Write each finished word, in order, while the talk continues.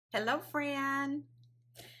Hello, Fran.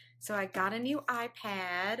 So I got a new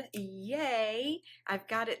iPad. Yay! I've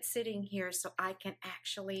got it sitting here so I can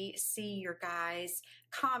actually see your guys'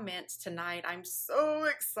 comments tonight. I'm so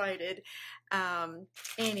excited.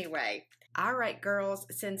 Anyway, all right, girls,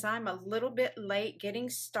 since I'm a little bit late getting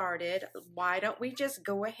started, why don't we just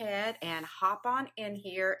go ahead and hop on in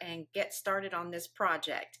here and get started on this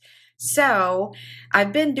project? So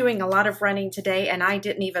I've been doing a lot of running today, and I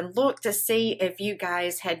didn't even look to see if you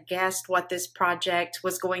guys had guessed what this project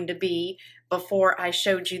was going to be before I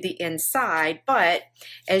showed you the inside. But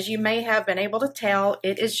as you may have been able to tell,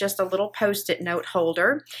 it is just a little Post-it note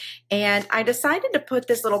holder. And I decided to put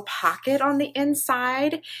this little pocket on the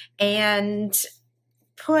inside and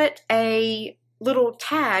put a little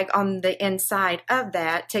tag on the inside of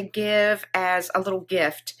that to give as a little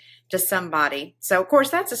gift to somebody. So of course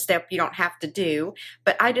that's a step you don't have to do,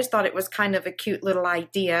 but I just thought it was kind of a cute little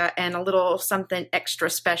idea and a little something extra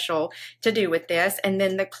special to do with this. And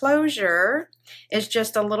then the closure is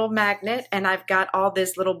just a little magnet, and I've got all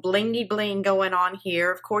this little blingy bling going on here.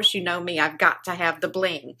 Of course, you know me, I've got to have the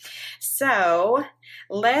bling. So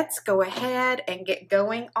let's go ahead and get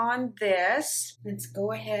going on this. Let's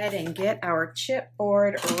go ahead and get our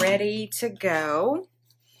chipboard ready to go.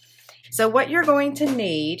 So what you're going to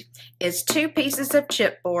need is 2 pieces of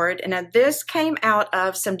chipboard, and this came out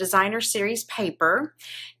of some designer series paper,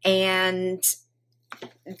 and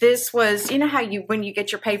this was, you know how when you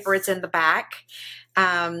get your paper, it's in the back,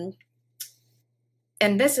 and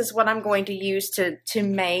this is what I'm going to use to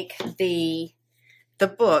make the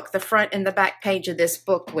book, the front and the back page of this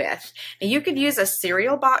book with. Now you could use a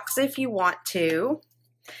cereal box if you want to,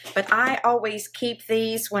 but I always keep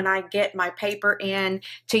these when I get my paper in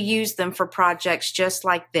to use them for projects just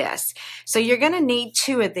like this. So you're going to need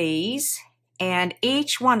 2 of these, and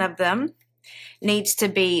each one of them needs to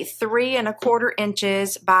be 3 1/4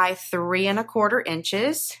 inches by 3 1/4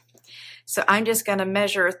 inches. So I'm just going to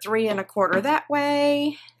measure 3 1/4 that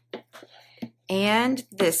way and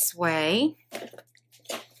this way.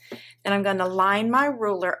 Then I'm going to line my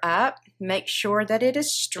ruler up, make sure that it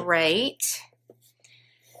is straight.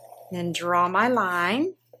 Then draw my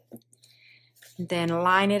line, then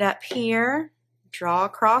line it up here, draw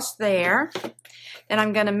across there. Then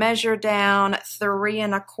I'm going to measure down 3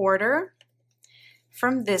 1/4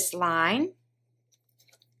 from this line,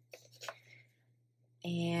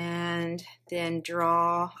 and then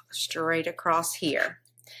draw straight across here.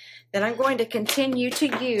 Then I'm going to continue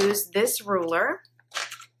to use this ruler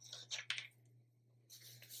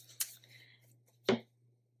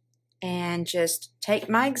and just take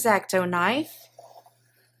my X-Acto knife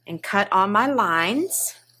and cut on my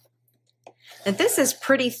lines. Now this is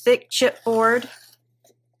pretty thick chipboard,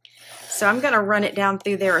 so I'm going to run it down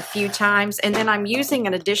through there a few times, and then I'm using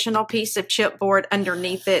an additional piece of chipboard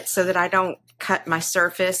underneath it so that I don't cut my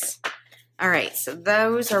surface. All right, so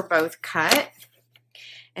those are both cut,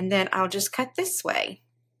 and then I'll just cut this way.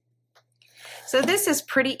 So this is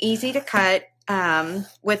pretty easy to cut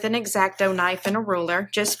with an X-Acto knife and a ruler.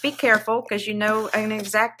 Just be careful, because you know an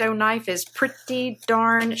X-Acto knife is pretty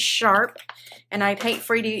darn sharp, and I'd hate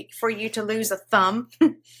for you to lose a thumb.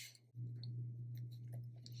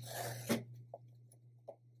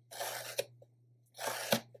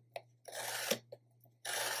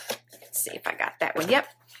 Let's see if I got that one. Yep.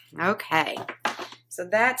 Okay. So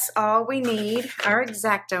that's all we need our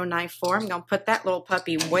X-Acto knife for. I'm going to put that little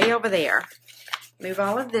puppy way over there. Move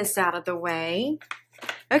all of this out of the way.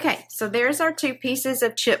 Okay, so there's our 2 pieces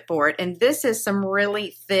of chipboard, and this is some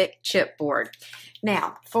really thick chipboard.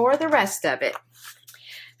 Now, for the rest of it,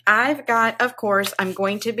 I've got, of course, I'm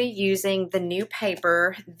going to be using the new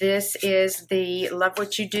paper. This is the Love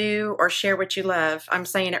What You Do or Share What You Love. I'm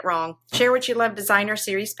saying it wrong. Share What You Love designer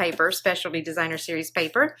series paper, specialty designer series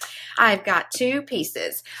paper. I've got 2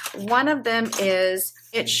 pieces. One of them is,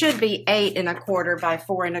 it should be 8 1/4 by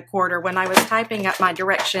 4 1/4. When I was typing up my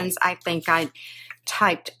directions, I think I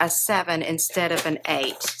typed a 7 instead of an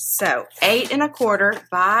 8. So 8 1/4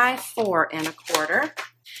 by 4 1/4.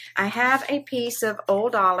 I have a piece of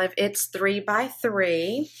old olive. It's 3 by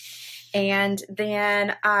 3. And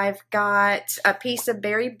then I've got a piece of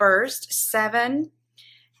berry burst, 7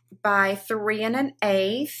 by 3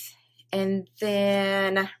 1/8. And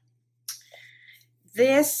then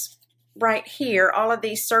this right here, all of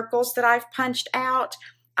these circles that I've punched out,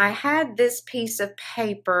 I had this piece of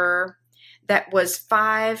paper that was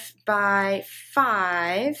 5 by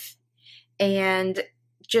 5, and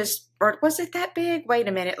just, or was it that big? Wait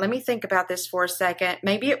a minute, let me think about this for a second.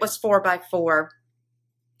 Maybe it was 4 by 4.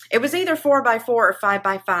 It was either 4 by 4 or 5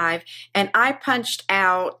 by 5, and I punched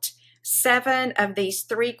out 7 of these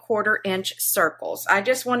 3/4 inch circles. I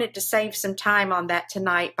just wanted to save some time on that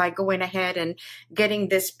tonight by going ahead and getting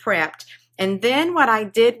this prepped. And then what I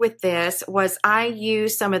did with this was I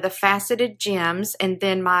used some of the faceted gems and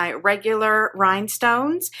then my regular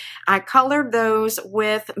rhinestones. I colored those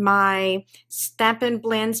with my Stampin'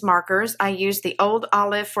 Blends markers. I used the Old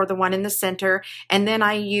Olive for the one in the center, and then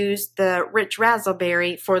I used the Rich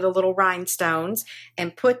Razzleberry for the little rhinestones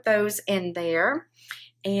and put those in there.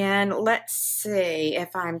 And let's see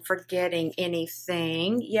if I'm forgetting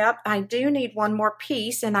anything. Yep, I do need one more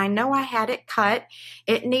piece, and I know I had it cut.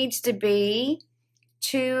 It needs to be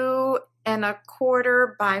 2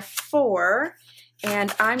 1/4 by 4,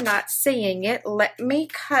 and I'm not seeing it. Let me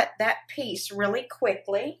cut that piece really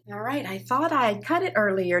quickly. All right, I thought I had cut it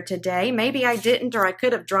earlier today. Maybe I didn't, or I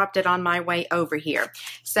could have dropped it on my way over here.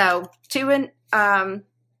 So 2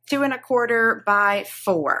 1/4 by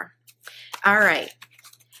 4. All right.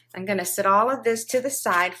 I'm going to set all of this to the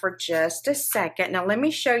side for just a second. Now let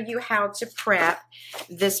me show you how to prep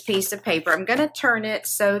this piece of paper. I'm going to turn it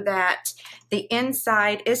so that the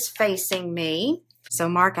inside is facing me. So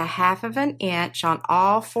mark 1/2 inch on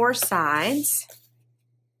all 4 sides.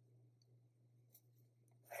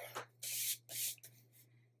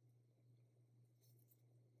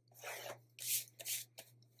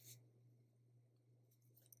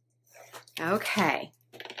 Okay.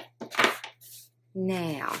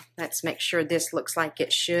 Now, let's make sure this looks like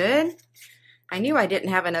it should. I knew I didn't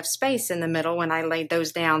have enough space in the middle when I laid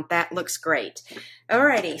those down. That looks great.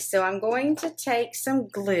 Alrighty, so I'm going to take some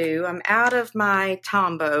glue. I'm out of my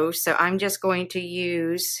Tombow, so I'm just going to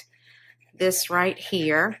use this right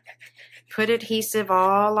here. Put adhesive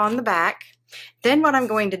all on the back. Then what I'm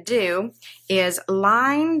going to do is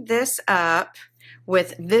line this up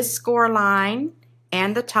with this score line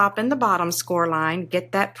and the top and the bottom score line.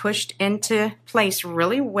 Get that pushed into place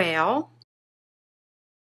really well.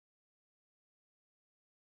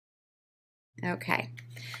 Okay,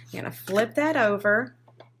 I'm going to flip that over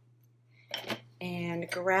and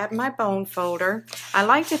grab my bone folder. I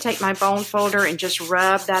like to take my bone folder and just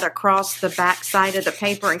rub that across the back side of the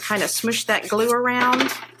paper and kind of smush that glue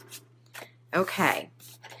around. Okay.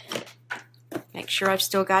 Make sure I've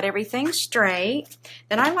still got everything straight.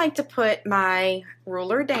 Then I like to put my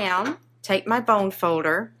ruler down, take my bone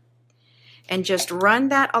folder, and just run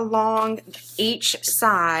that along each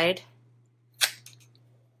side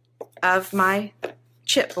of my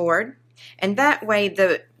chipboard. And that way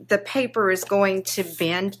the paper is going to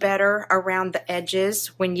bend better around the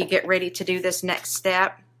edges when you get ready to do this next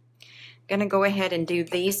step. I'm going to go ahead and do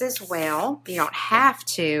these as well. You don't have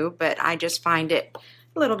to, but I just find it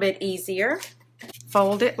a little bit easier.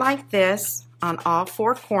 Fold it like this on all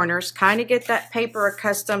 4 corners. Kind of get that paper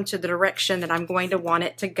accustomed to the direction that I'm going to want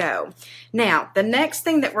it to go. Now, the next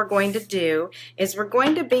thing that we're going to do is we're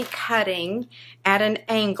going to be cutting at an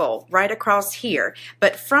angle right across here.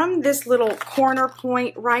 But from this little corner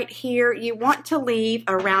point right here, you want to leave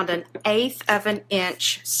around 1/8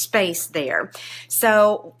 inch space there.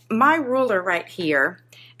 So my ruler right here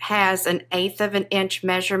has 1/8 inch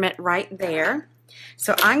measurement right there.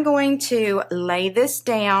 So I'm going to lay this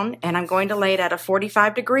down, and I'm going to lay it at a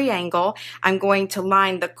 45-degree angle. I'm going to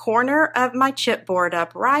line the corner of my chipboard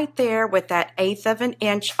up right there with that 1/8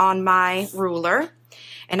 inch on my ruler.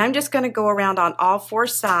 And I'm just going to go around on all 4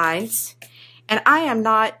 sides. And I am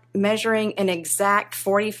not measuring an exact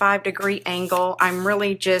 45-degree angle. I'm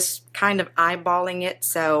really just kind of eyeballing it.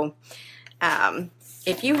 So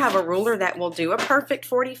if you have a ruler that will do a perfect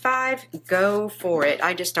 45, go for it.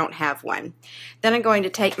 I just don't have one. Then I'm going to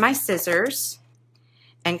take my scissors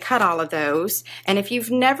and cut all of those. And if you've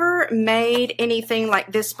never made anything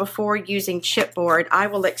like this before using chipboard, I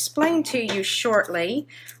will explain to you shortly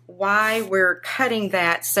why we're cutting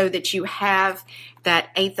that so that you have that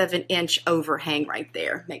 1/8 inch overhang right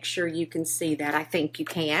there. Make sure you can see that. I think you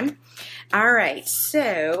can. All right,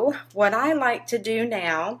 so what I like to do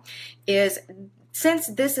now is, since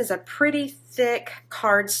this is a pretty thick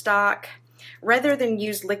cardstock, rather than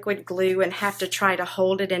use liquid glue and have to try to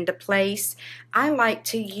hold it into place, I like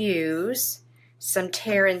to use some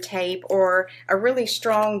tear and tape or a really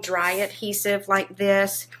strong dry adhesive like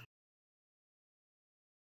this.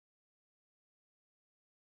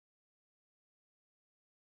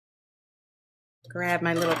 Grab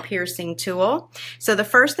my little piercing tool. So the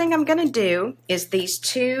first thing I'm going to do is these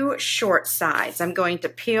 2 short sides. I'm going to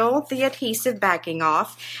peel the adhesive backing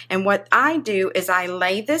off, and what I do is I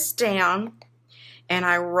lay this down and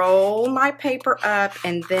I roll my paper up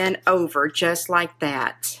and then over just like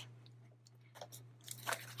that.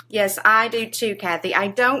 Yes, I do too, Kathy. I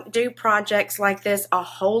don't do projects like this a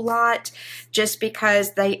whole lot just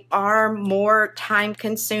because they are more time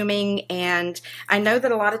consuming, and I know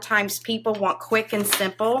that a lot of times people want quick and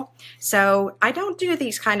simple. So I don't do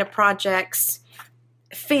these kind of projects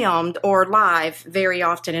filmed or live very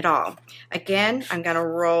often at all. Again, I'm going to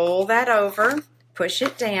roll that over, push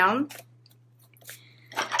it down,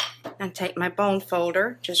 and take my bone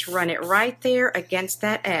folder, just run it right there against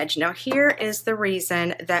that edge. Now here is the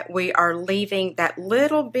reason that we are leaving that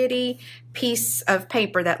little bitty piece of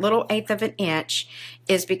paper, that little 1/8 of an inch,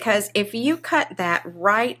 is because if you cut that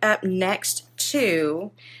right up next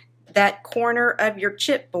to that corner of your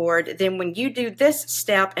chipboard, then when you do this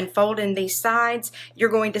step and fold in these sides, you're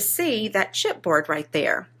going to see that chipboard right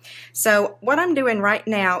there. So what I'm doing right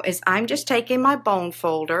now is I'm just taking my bone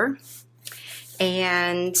folder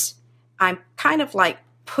and I'm kind of like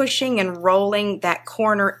pushing and rolling that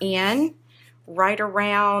corner in right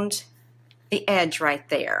around the edge right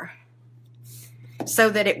there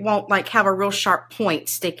so that it won't like have a real sharp point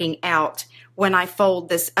sticking out when I fold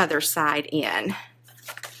this other side in.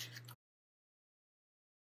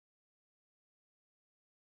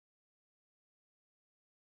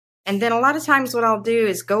 And then a lot of times what I'll do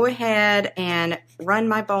is go ahead and run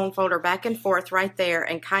my bone folder back and forth right there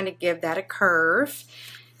and kind of give that a curve.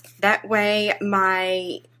 That way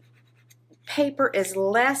my paper is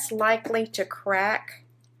less likely to crack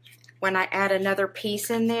when I add another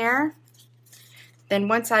piece in there. Then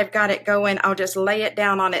once I've got it going, I'll just lay it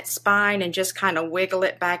down on its spine and just kind of wiggle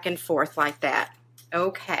it back and forth like that.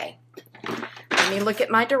 Okay. Let me look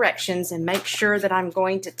at my directions and make sure that I'm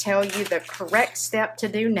going to tell you the correct step to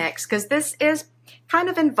do next, because this is kind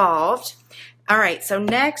of involved. All right, so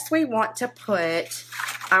next we want to put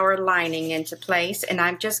our lining into place, and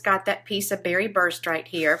I've just got that piece of berry burst right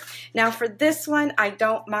here. Now for this one, I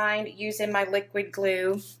don't mind using my liquid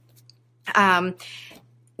glue.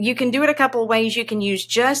 You can do it a couple of ways. You can use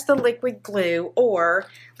just the liquid glue, or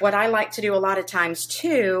what I like to do a lot of times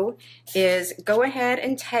too is go ahead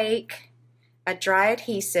and take a dry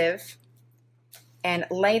adhesive and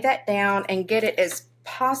lay that down and get it as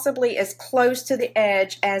possibly as close to the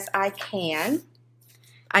edge as I can.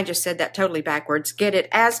 I just said that totally backwards. Get it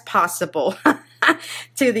as possible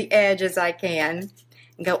to the edge as I can.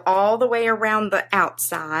 And go all the way around the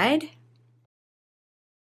outside.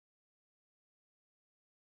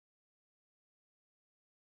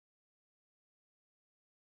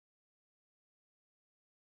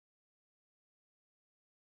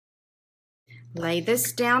 Lay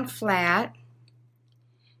this down flat.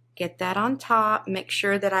 Get that on top. Make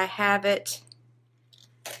sure that I have it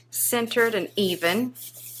centered and even.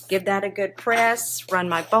 Give that a good press. Run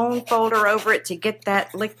my bone folder over it to get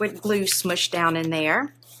that liquid glue smushed down in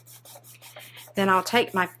there. Then I'll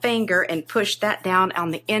take my finger and push that down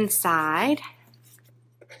on the inside.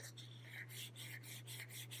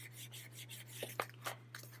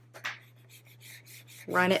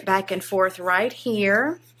 Run it back and forth right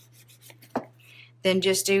here. Then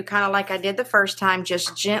just do kind of like I did the first time,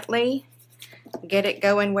 just gently get it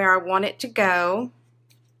going where I want it to go.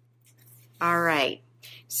 All right,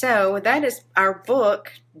 so that is our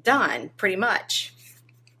book done pretty much.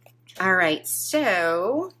 All right,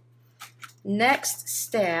 so next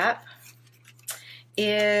step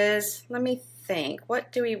is, let me think,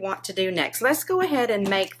 what do we want to do next? Let's go ahead and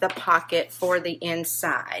make the pocket for the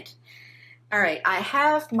inside. All right, I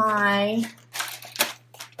have my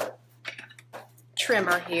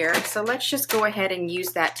trimmer here, so let's just go ahead and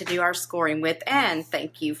use that to do our scoring with, and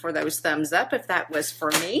thank you for those thumbs up if that was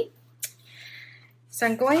for me. So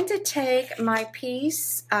I'm going to take my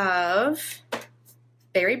piece of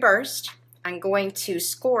berry burst. I'm going to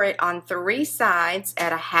score it on 3 sides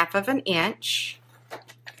at 1/2 inch.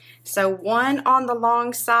 So 1 on the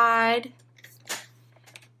long side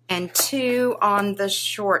and 2 on the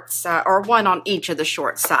short side, or 1 on each of the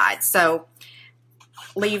short sides. So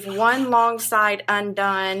leave 1 long side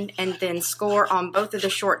undone and then score on both of the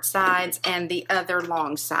short sides and the other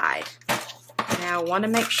long side. Now I want to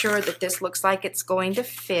make sure that this looks like it's going to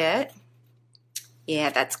fit. Yeah,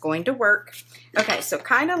 that's going to work. Okay, so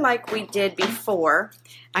kind of like we did before,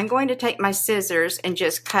 I'm going to take my scissors and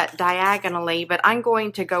just cut diagonally, but I'm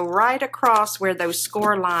going to go right across where those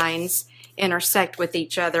score lines intersect with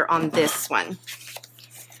each other on this one.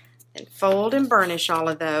 And fold and burnish all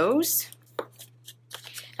of those.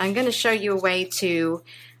 I'm going to show you a way to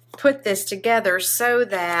put this together so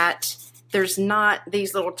that there's not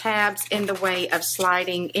these little tabs in the way of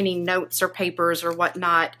sliding any notes or papers or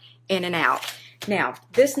whatnot in and out. Now,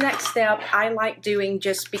 this next step I like doing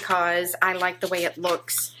just because I like the way it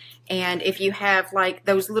looks And if you have like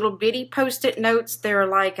those little bitty Post-it notes, they're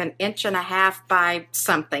like 1.5 inches by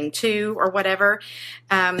something, 2 or whatever.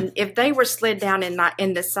 If they were slid down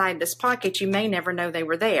in the side of this pocket, you may never know they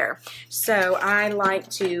were there. So I like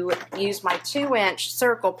to use my 2-inch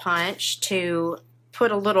circle punch to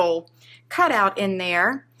put a little cutout in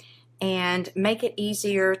there and make it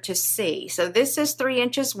easier to see. So this is 3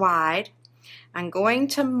 inches wide. I'm going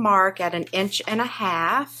to mark at 1.5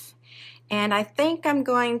 inches. And I think I'm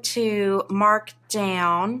going to mark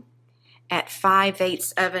down at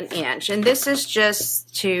 5/8 of an inch. And this is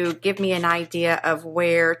just to give me an idea of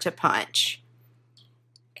where to punch.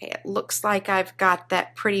 Okay, it looks like I've got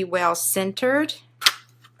that pretty well centered.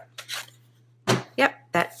 Yep,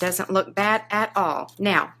 that doesn't look bad at all.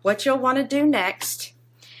 Now, what you'll want to do next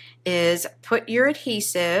is put your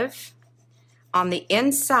adhesive on the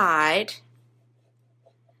inside,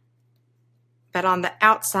 but on the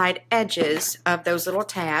outside edges of those little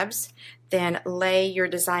tabs. Then lay your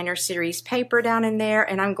designer series paper down in there,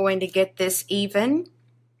 and I'm going to get this even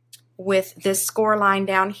with this score line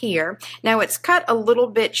down here. Now it's cut a little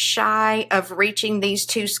bit shy of reaching these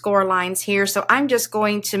 2 score lines here, so I'm just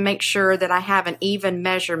going to make sure that I have an even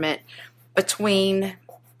measurement between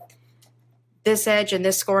this edge and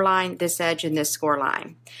this score line, this edge and this score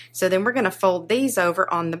line. So then we're going to fold these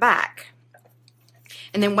over on the back.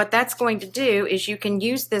 And then what that's going to do is you can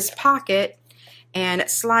use this pocket and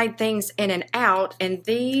slide things in and out, and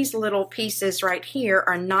these little pieces right here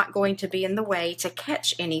are not going to be in the way to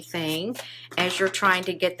catch anything as you're trying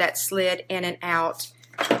to get that slid in and out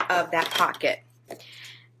of that pocket.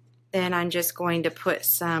 Then I'm just going to put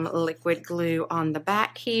some liquid glue on the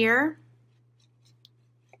back here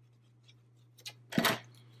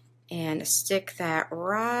and stick that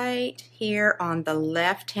right here on the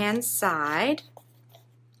left-hand side.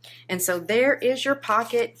 And so there is your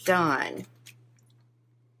pocket done.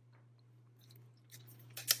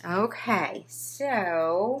 Okay,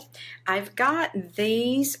 so I've got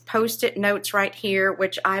these Post-it notes right here,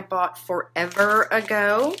 which I bought forever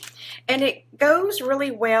ago. And it goes really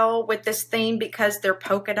well with this theme because they're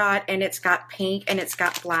polka dot and it's got pink and it's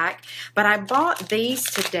got black. But I bought these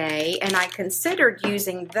today and I considered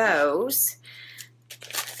using those.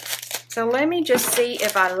 So let me just see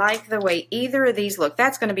if I like the way either of these look.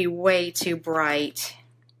 That's going to be way too bright.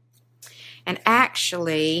 And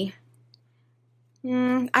actually,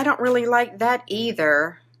 I don't really like that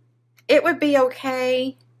either. It would be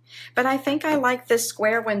okay, but I think I like this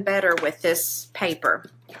square one better with this paper.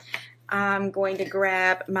 I'm going to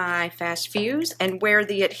grab my fast fuse, and where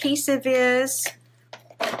the adhesive is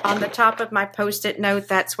on the top of my Post-it note,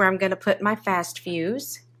 that's where I'm going to put my fast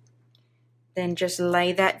fuse. Then just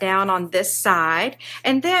lay that down on this side.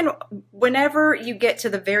 And then whenever you get to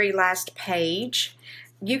the very last page,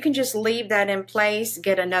 you can just leave that in place,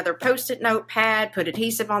 get another Post-it note pad, put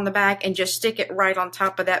adhesive on the back, and just stick it right on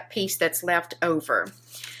top of that piece that's left over.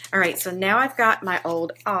 All right, so now I've got my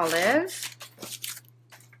old olive,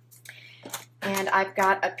 and I've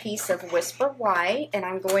got a piece of Whisper White, and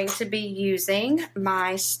I'm going to be using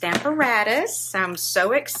my Stamparatus. I'm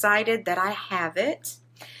so excited that I have it.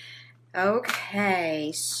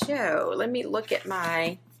 Okay, so let me look at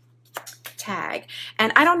my tag.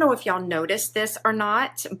 And I don't know if y'all noticed this or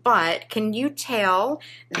not, but can you tell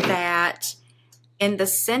that in the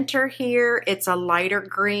center here it's a lighter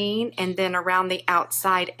green, and then around the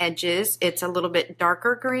outside edges it's a little bit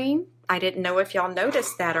darker green? I didn't know if y'all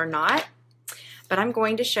noticed that or not, but I'm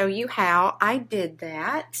going to show you how I did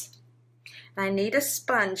that. I need a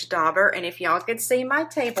sponge dauber, and if y'all could see my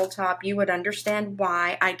tabletop, you would understand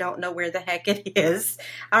why I don't know where the heck it is.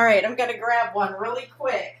 All right, I'm going to grab one really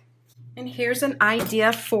quick. And here's an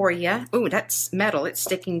idea for you. Ooh, that's metal. It's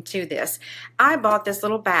sticking to this. I bought this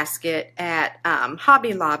little basket at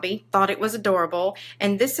Hobby Lobby. Thought it was adorable.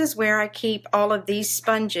 And this is where I keep all of these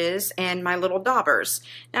sponges and my little daubers.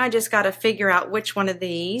 Now I just got to figure out which one of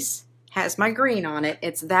these has my green on it.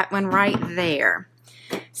 It's that one right there.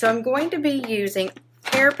 So I'm going to be using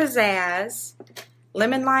Pear Pizzazz,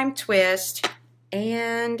 Lemon Lime Twist,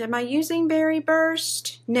 and am I using Berry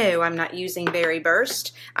Burst? No, I'm not using Berry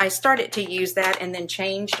Burst. I started to use that and then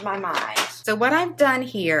changed my mind. So what I've done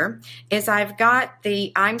here is I've got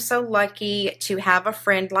the I'm So Lucky to Have a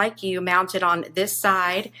Friend Like You mounted on this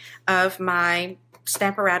side of my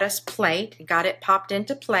Stamparatus plate. Got it popped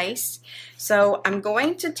into place. So I'm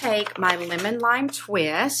going to take my Lemon Lime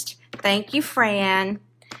Twist. Thank you, Fran.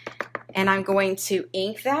 And I'm going to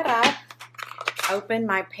ink that up. Open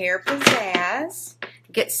my Pear Pizzazz,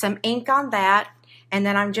 get some ink on that, and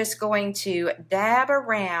then I'm just going to dab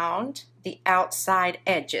around the outside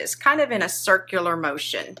edges, kind of in a circular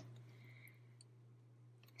motion.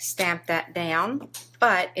 stamp that down,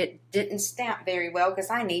 but it didn't stamp very well because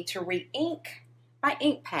I need to re-ink my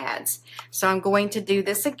ink pads. So I'm going to do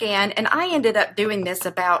this again, and I ended up doing this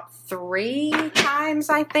about 3 times,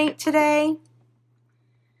 I think, today.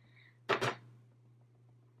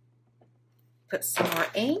 Put some more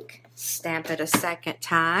ink, stamp it a second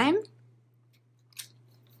time.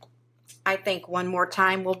 I think one more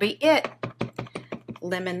time will be it.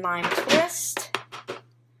 Lemon lime twist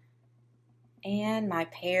and my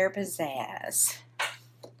pear pizzazz.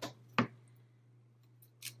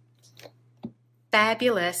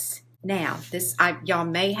 Fabulous. Now, y'all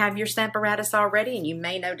may have your Stamparatus already and you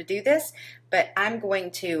may know to do this, but I'm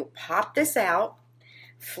going to pop this out,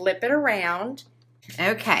 flip it around.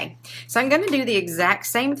 Okay, so I'm going to do the exact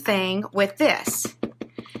same thing with this.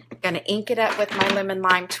 I'm going to ink it up with my lemon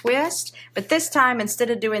lime twist, but this time instead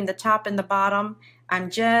of doing the top and the bottom, I'm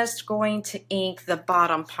just going to ink the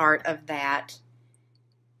bottom part of that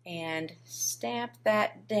and stamp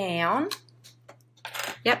that down.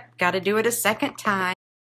 Yep, got to do it a second time.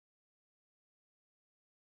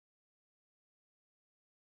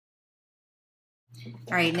 All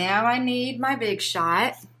right, now I need my big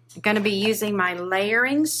shot. I'm going to be using my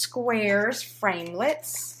layering squares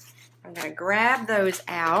framelits. I'm going to grab those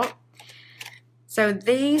out. So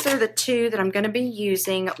these are the 2 that I'm going to be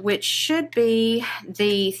using, which should be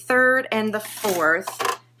the 3rd and the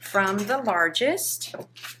 4th from the largest.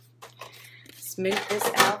 Smooth this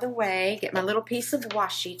out of the way. Get my little piece of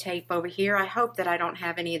washi tape over here. I hope that I don't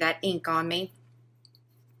have any of that ink on me.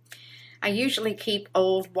 I usually keep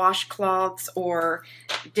old washcloths or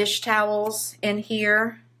dish towels in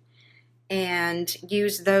here and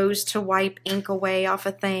use those to wipe ink away off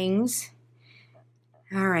of things.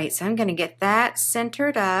 All right, so I'm going to get that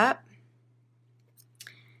centered up.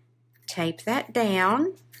 Tape that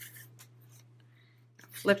down.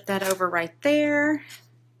 Flip that over right there.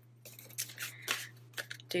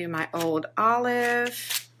 Do my old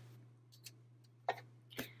olive.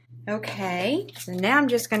 Okay, so now I'm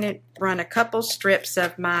just going to run a couple strips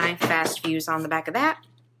of my fast fuse on the back of that.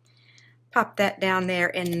 Pop that down there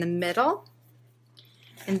in the middle.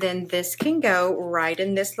 And then this can go right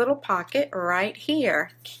in this little pocket right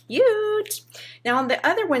here. Cute! Now on the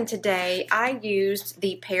other one today, I used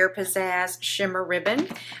the Pear Pizzazz shimmer ribbon,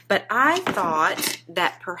 but I thought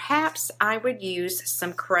that perhaps I would use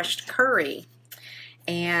some crushed curry.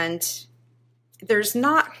 And there's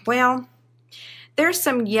not, well, there's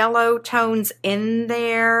some yellow tones in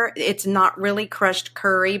there. It's not really crushed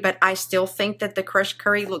curry, but I still think that the crushed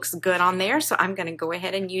curry looks good on there, so I'm going to go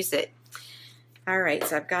ahead and use it. All right,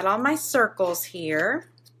 so I've got all my circles here.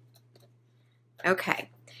 Okay,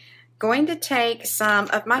 going to take some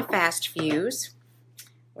of my fast fuse.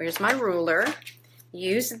 Where's my ruler?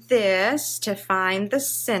 Use this to find the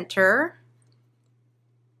center.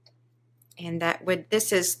 And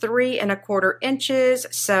this is 3 1/4 inches,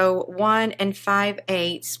 so 1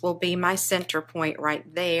 5/8 will be my center point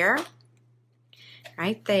right there.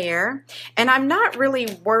 Right there. And I'm not really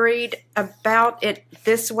worried about it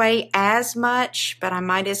this way as much, but I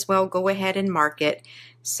might as well go ahead and mark it.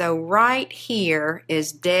 So right here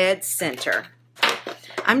is dead center.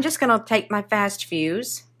 I'm just going to take my fast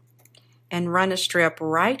fuse and run a strip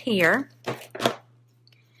right here.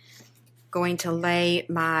 Going to lay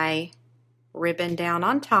my ribbon down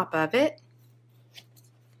on top of it.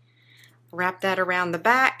 Wrap that around the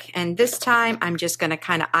back, and this time I'm just going to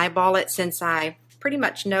kind of eyeball it since I pretty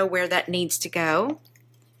much know where that needs to go.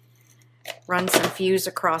 Run some fuse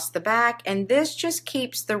across the back, and this just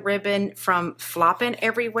keeps the ribbon from flopping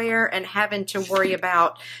everywhere and having to worry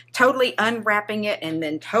about totally unwrapping it and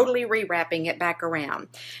then totally rewrapping it back around.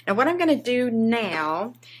 Now what I'm going to do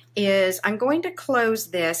now is I'm going to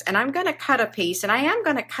close this, and I'm going to cut a piece, and I am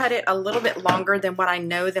going to cut it a little bit longer than what I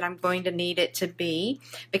know that I'm going to need it to be,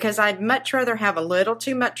 because I'd much rather have a little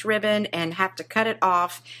too much ribbon and have to cut it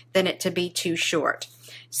off than it to be too short.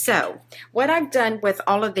 So what I've done with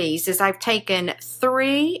all of these is I've taken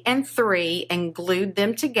 3 and 3 and glued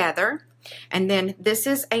them together, and then this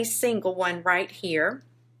is a single one right here.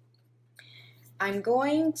 I'm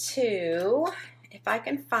going to, if I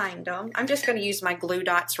can find them, I'm just going to use my glue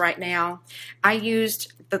dots right now. I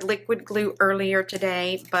used the liquid glue earlier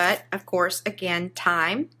today, but of course, again,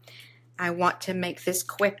 time. I want to make this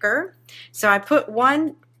quicker. So I put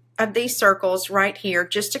one of these circles right here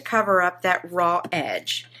just to cover up that raw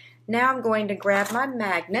edge. Now I'm going to grab my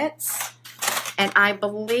magnets, and I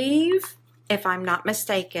believe, if I'm not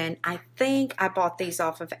mistaken, I think I bought these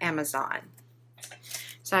off of Amazon.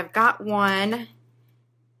 So I've got one, and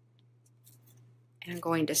I'm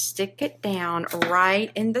going to stick it down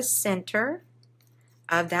right in the center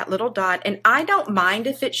of that little dot. And I don't mind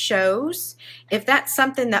if it shows. If that's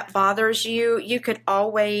something that bothers you, you could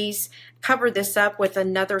always cover this up with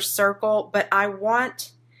another circle, but I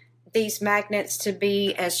want these magnets to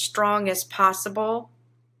be as strong as possible.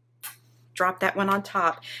 Drop that one on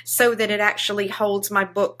top so that it actually holds my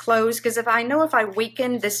book closed, because if I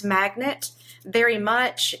weaken this magnet very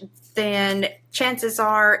much, then chances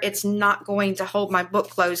are it's not going to hold my book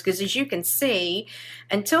closed, because as you can see,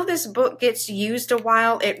 until this book gets used a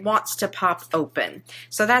while, it wants to pop open.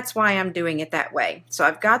 So that's why I'm doing it that way. So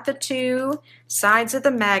I've got the two sides of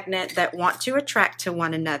the magnet that want to attract to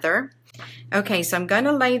one another. Okay, so I'm going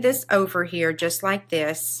to lay this over here just like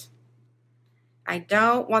this. I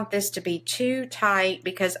don't want this to be too tight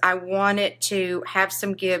because I want it to have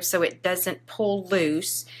some give so it doesn't pull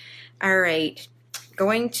loose. All right,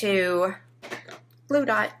 going to glue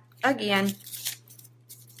dot again,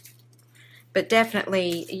 but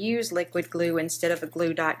definitely use liquid glue instead of a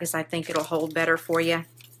glue dot because I think it'll hold better for you.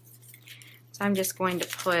 So I'm just going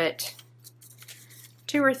to put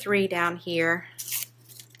 2 or 3 down here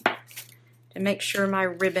to make sure my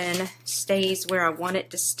ribbon stays where I want it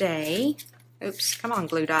to stay. Oops, come on,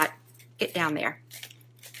 glue dot, get down there.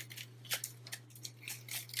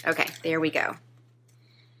 Okay, there we go.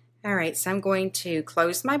 All right, so I'm going to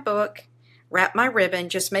close my book, wrap my ribbon,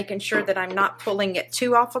 just making sure that I'm not pulling it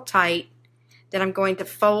too awful tight. Then I'm going to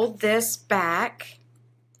fold this back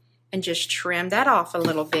and just trim that off a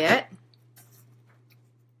little bit.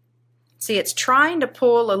 See, it's trying to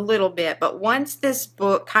pull a little bit, but once this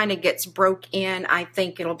book kind of gets broke in, I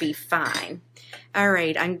think it'll be fine. All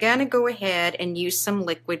right, I'm going to go ahead and use some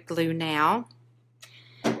liquid glue now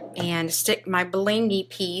and stick my blingy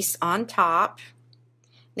piece on top.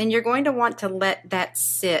 Then you're going to want to let that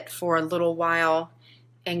sit for a little while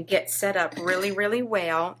and get set up really, really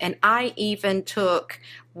well. And I even took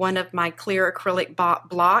one of my clear acrylic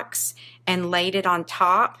blocks and laid it on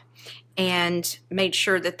top and made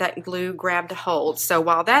sure that that glue grabbed a hold. So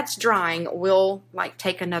while that's drying, we'll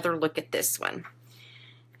take another look at this one.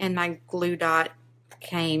 And my glue dot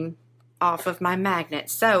came off of my magnet.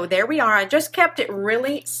 So there we are. I just kept it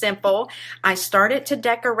really simple. I started to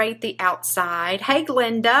decorate the outside. Hey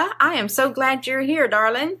Glenda, I am so glad you're here,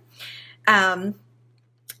 darling.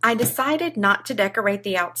 I decided not to decorate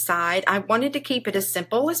the outside. I wanted to keep it as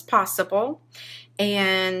simple as possible.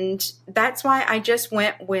 And that's why I just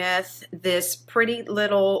went with this pretty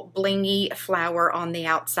little blingy flower on the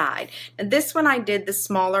outside. And this one I did the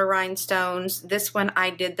smaller rhinestones. This one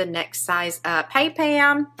I did the next size up. Hey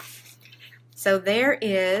Pam! So there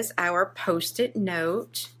is our Post-it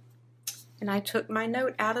note. And I took my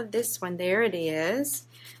note out of this one. There it is.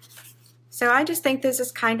 So I just think this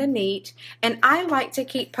is kind of neat. And I like to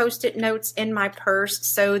keep Post-it notes in my purse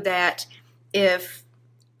so that if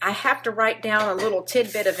I have to write down a little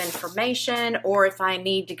tidbit of information, or if I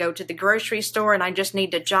need to go to the grocery store and I just need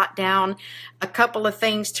to jot down a couple of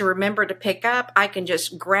things to remember to pick up, I can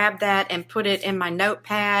just grab that and put it in my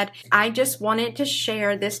notepad. I just wanted to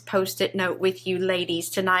share this Post-it note with you ladies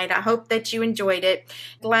tonight. I hope that you enjoyed it.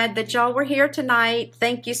 Glad that y'all were here tonight.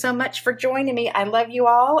 Thank you so much for joining me. I love you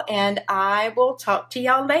all, and I will talk to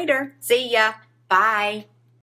y'all later. See ya. Bye.